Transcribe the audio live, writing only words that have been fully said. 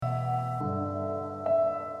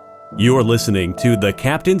You're listening to the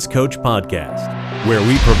Captain's Coach Podcast, where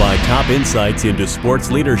we provide top insights into sports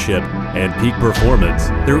leadership and peak performance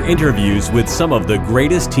through interviews with some of the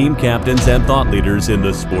greatest team captains and thought leaders in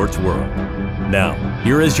the sports world. Now,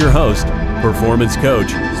 here is your host, performance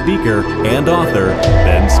coach, speaker, and author,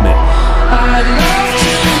 Ben Smith.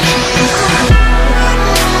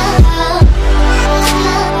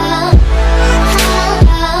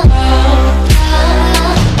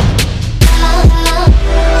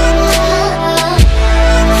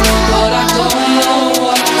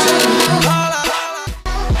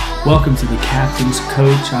 Welcome to the Captain's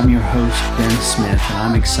Coach. I'm your host, Ben Smith, and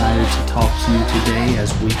I'm excited to talk to you today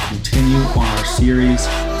as we continue on our series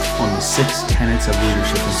on the 6 tenets of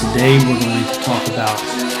leadership. And today we're going to talk about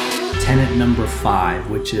tenet number 5,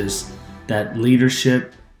 which is that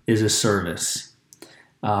leadership is a service.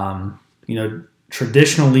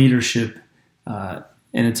 Traditional leadership,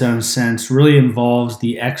 in its own sense, really involves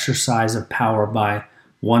the exercise of power by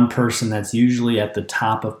one person that's usually at the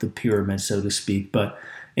top of the pyramid, so to speak. But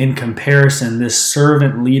in comparison, this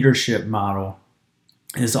servant leadership model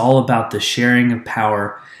is all about the sharing of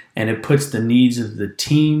power, and it puts the needs of the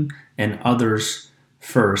team and others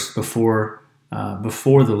first before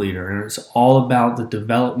the leader. And it's all about the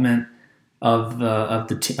development of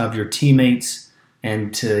your teammates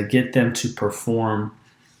and to get them to perform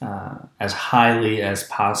as highly as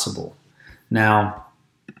possible. Now,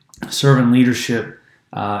 servant leadership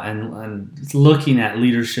and looking at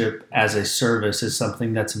leadership as a service is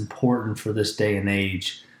something that's important for this day and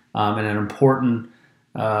age, and an important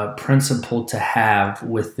principle to have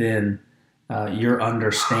within your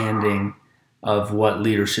understanding of what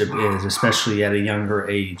leadership is, especially at a younger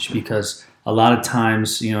age. Because a lot of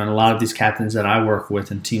times, and a lot of these captains that I work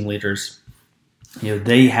with and team leaders,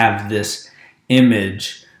 they have this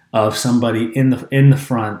image of somebody in the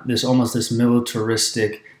front, this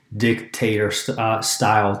militaristic dictator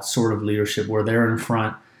style sort of leadership where they're in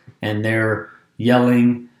front and they're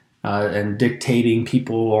yelling and dictating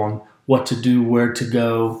people on what to do, where to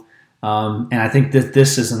go. And I think that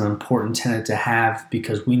this is an important tenet to have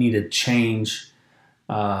because we need to change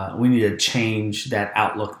that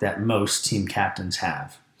outlook that most team captains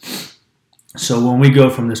have. So when we go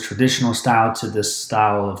from this traditional style to this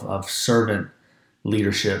style of servant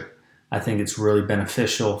leadership, I think it's really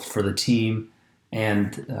beneficial for the team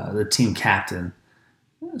and the team captain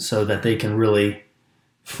so that they can really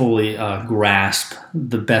fully grasp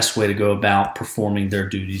the best way to go about performing their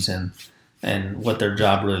duties and what their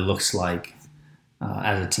job really looks like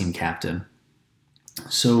as a team captain.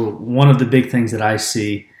 So one of the big things that I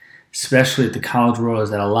see, especially at the college world, is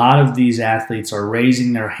that a lot of these athletes are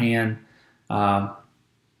raising their hand to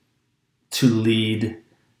lead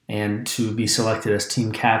and to be selected as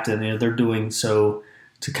team captain. They're doing so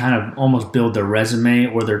to kind of almost build their resume,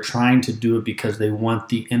 or they're trying to do it because they want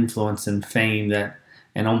the influence and fame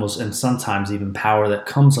and sometimes even power that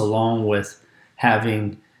comes along with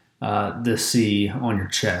having the C on your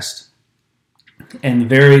chest. And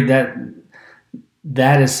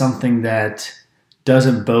that is something that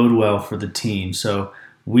doesn't bode well for the team. So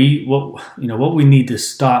what we need to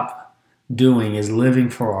stop doing is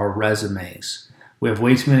living for our resumes. We have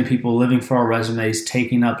way too many people living for our resumes,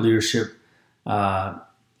 taking up leadership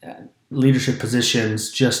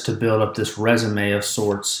positions just to build up this resume of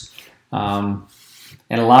sorts. And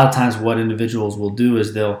a lot of times what individuals will do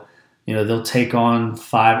is they'll take on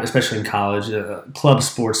 5, especially in college, club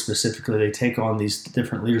sports specifically, they take on these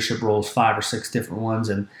different leadership roles, 5 or 6 different ones,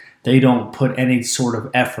 and they don't put any sort of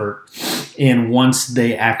effort in once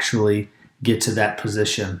they actually get to that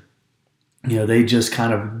position. They just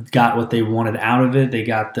kind of got what they wanted out of it. They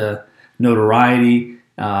got the notoriety,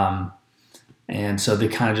 and so they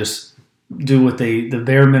kind of just do the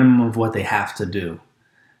bare minimum of what they have to do.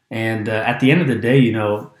 And at the end of the day,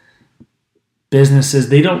 businesses,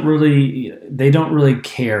 they don't really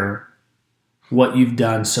care what you've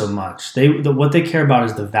done so much. What they care about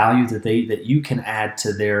is the value that you can add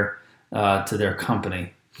to their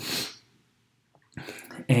company.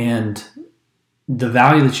 And the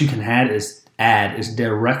value that you can add is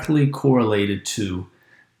directly correlated to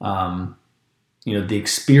the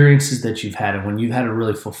experiences that you've had. And when you've had a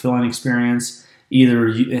really fulfilling experience, you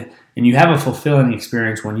have a fulfilling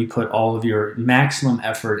experience when you put all of your maximum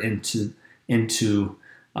effort into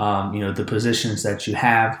the positions that you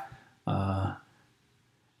have,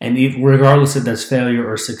 and regardless if that's failure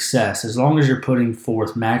or success, as long as you're putting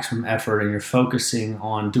forth maximum effort and you're focusing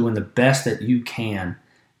on doing the best that you can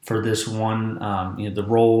for this one, the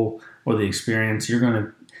role or the experience, you're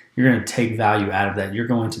going to take value out of that. You're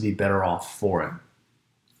going to be better off for it.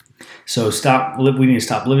 So we need to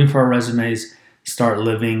stop living for our resumes. start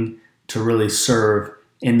living to really serve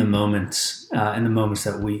in the moments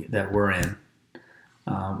that we're in.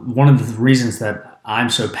 One of the reasons that I'm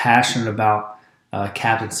so passionate about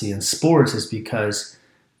captaincy in sports is because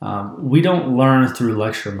we don't learn through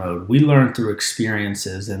lecture mode. We learn through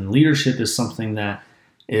experiences, and leadership is something that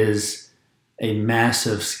is a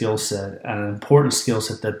massive skill set, an important skill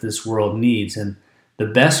set that this world needs. And the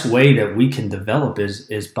best way that we can develop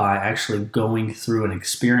is by actually going through and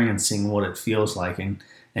experiencing what it feels like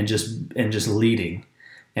and just leading.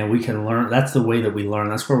 And we can learn. That's the way that we learn.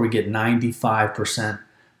 That's where we get 95%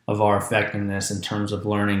 of our effectiveness in terms of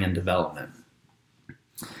learning and development.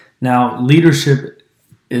 Now, leadership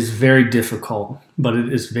is very difficult, but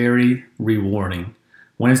it is very rewarding.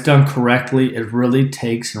 When it's done correctly, it really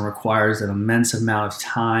takes and requires an immense amount of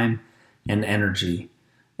time and energy.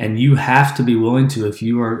 And you have to be willing to, if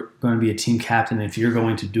you are going to be a team captain, if you're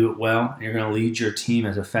going to do it well, and you're going to lead your team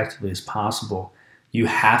as effectively as possible, you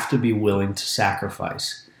have to be willing to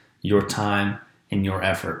sacrifice your time and your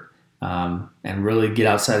effort, and really get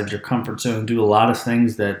outside of your comfort zone and do a lot of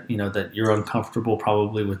things that you're uncomfortable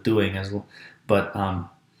probably with doing as well. But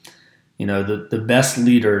the best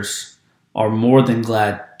leaders are more than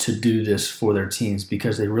glad to do this for their teams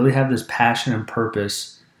because they really have this passion and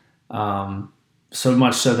purpose, so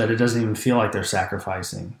much so that it doesn't even feel like they're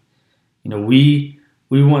sacrificing. We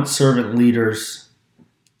want servant leaders.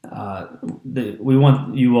 We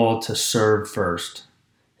want you all to serve first.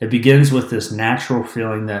 It begins with this natural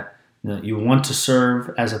feeling that you want to serve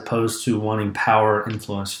as opposed to wanting power,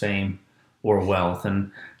 influence, fame, or wealth.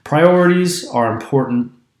 And priorities are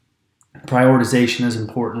important. Prioritization is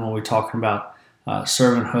important when we're talking about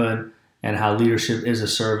servanthood and how leadership is a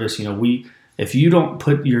service. If you don't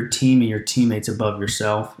put your team and your teammates above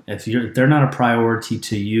yourself, if they're not a priority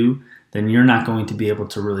to you, then you're not going to be able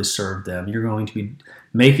to really serve them. You're going to be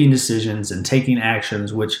making decisions and taking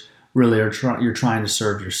actions which really you're trying to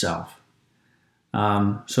serve yourself.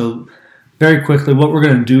 So very quickly, what we're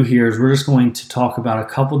going to do here is we're just going to talk about a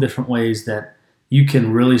couple different ways that you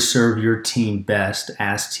can really serve your team best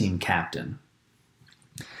as team captain.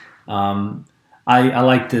 I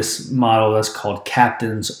like this model that's called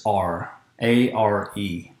Captain's R,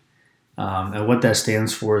 A-R-E. And what that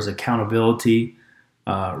stands for is accountability,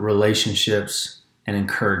 relationships, and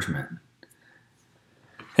encouragement.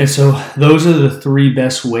 And so those are the three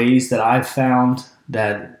best ways that I've found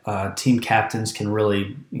that team captains can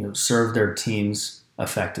really serve their teams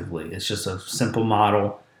effectively. It's just a simple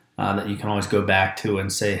model that you can always go back to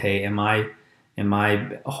and say, hey, am I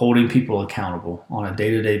holding people accountable on a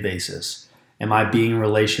day-to-day basis? Am I being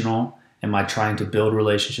relational? Am I trying to build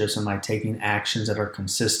relationships? Am I taking actions that are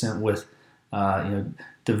consistent with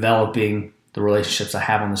developing the relationships I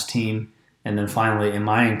have on this team? And then finally, am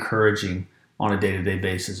I encouraging on a day-to-day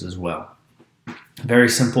basis as well? Very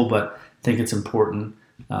simple, but I think it's important.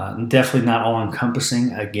 Definitely not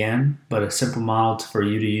all-encompassing again, but a simple model for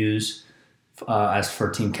you to use as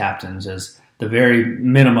for team captains as the very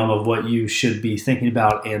minimum of what you should be thinking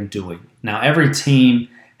about and doing. Now, every team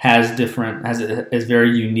is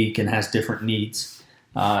very unique and has different needs.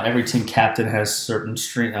 Every team captain has certain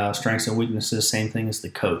strengths and weaknesses. Same thing as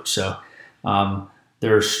the coach. So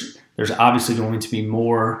there's obviously going to be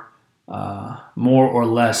more or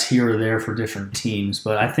less here or there for different teams,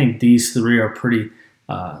 but I think these three are pretty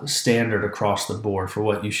standard across the board for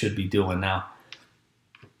what you should be doing. Now,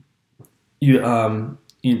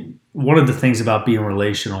 one of the things about being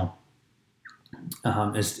relational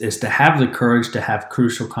is to have the courage to have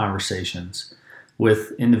crucial conversations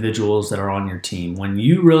with individuals that are on your team. When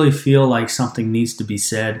you really feel like something needs to be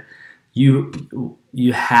said, you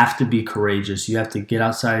have to be courageous. You have to get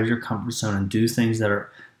outside of your comfort zone and do things that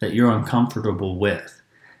you're uncomfortable with.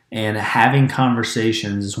 And having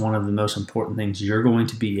conversations is one of the most important things you're going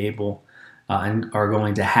to be able and are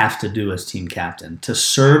going to have to do as team captain. To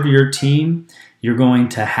serve your team, you're going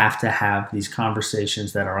to have these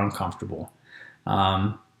conversations that are uncomfortable.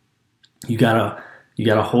 You gotta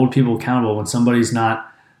hold people accountable when somebody's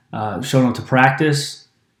not showing up to practice.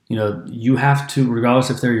 You have to, regardless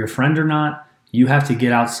if they're your friend or not, you have to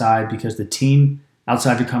get outside because the team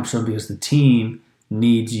outside your comfort zone because the team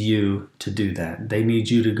needs you to do that. They need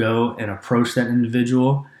you to go and approach that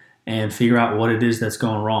individual and figure out what it is that's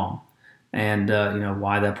going wrong, and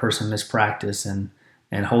why that person missed practice, and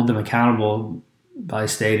hold them accountable by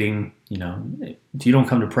stating, if you don't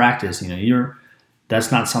come to practice, that's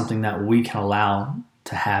not something that we can allow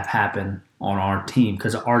to have happen on our team,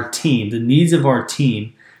 because our team, the needs of our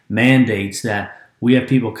team mandates that we have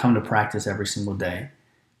people come to practice every single day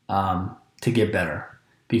to get better.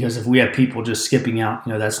 Because if we have people just skipping out,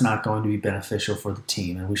 that's not going to be beneficial for the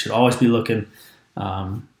team. And we should always be looking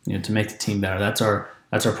to make the team better. That's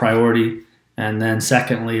our priority. And then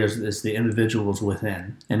secondly is the individuals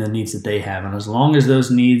within and the needs that they have. And as long as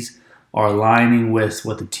those needs are aligning with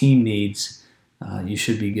what the team needs, you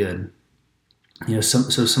should be good.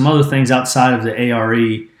 Some other things outside of the ARE,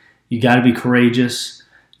 you got to be courageous.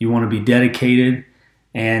 You want to be dedicated,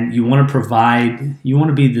 and you want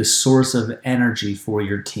to be the source of energy for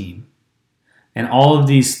your team. And all of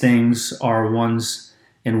these things are ones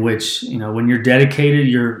in which, when you're dedicated,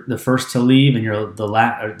 you're the first to leave, and you're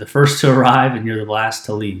the first to arrive, and you're the last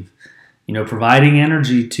to leave. Providing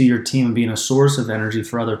energy to your team and being a source of energy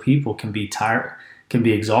for other people can be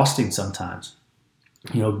exhausting sometimes.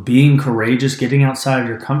 Being courageous, getting outside of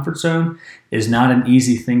your comfort zone is not an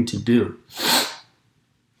easy thing to do.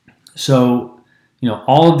 So,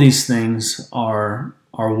 all of these things are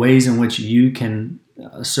ways in which you can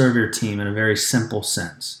serve your team in a very simple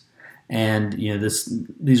sense. And,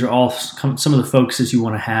 these are all some of the focuses you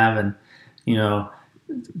want to have, and,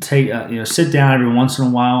 sit down every once in a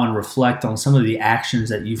while and reflect on some of the actions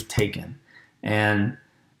that you've taken and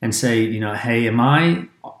say, hey,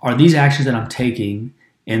 are these actions that I'm taking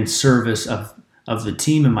in service of the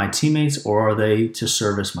team and my teammates, or are they to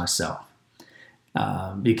service myself?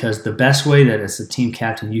 Because the best way that as a team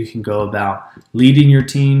captain you can go about leading your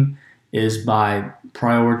team is by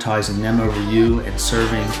prioritizing them over you and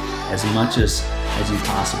serving as much as you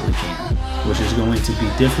possibly can, which is going to be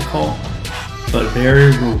difficult, but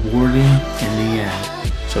very rewarding in the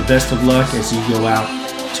end. So best of luck as you go out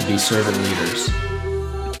to be servant leaders.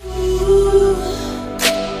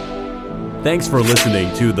 Thanks for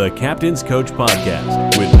listening to the Captain's Coach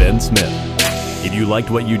Podcast with Ben Smith. If you liked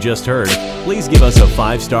what you just heard, please give us a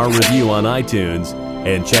 5-star review on iTunes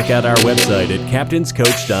and check out our website at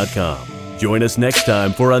captainscoach.com. Join us next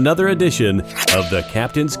time for another edition of the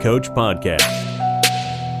Captain's Coach Podcast.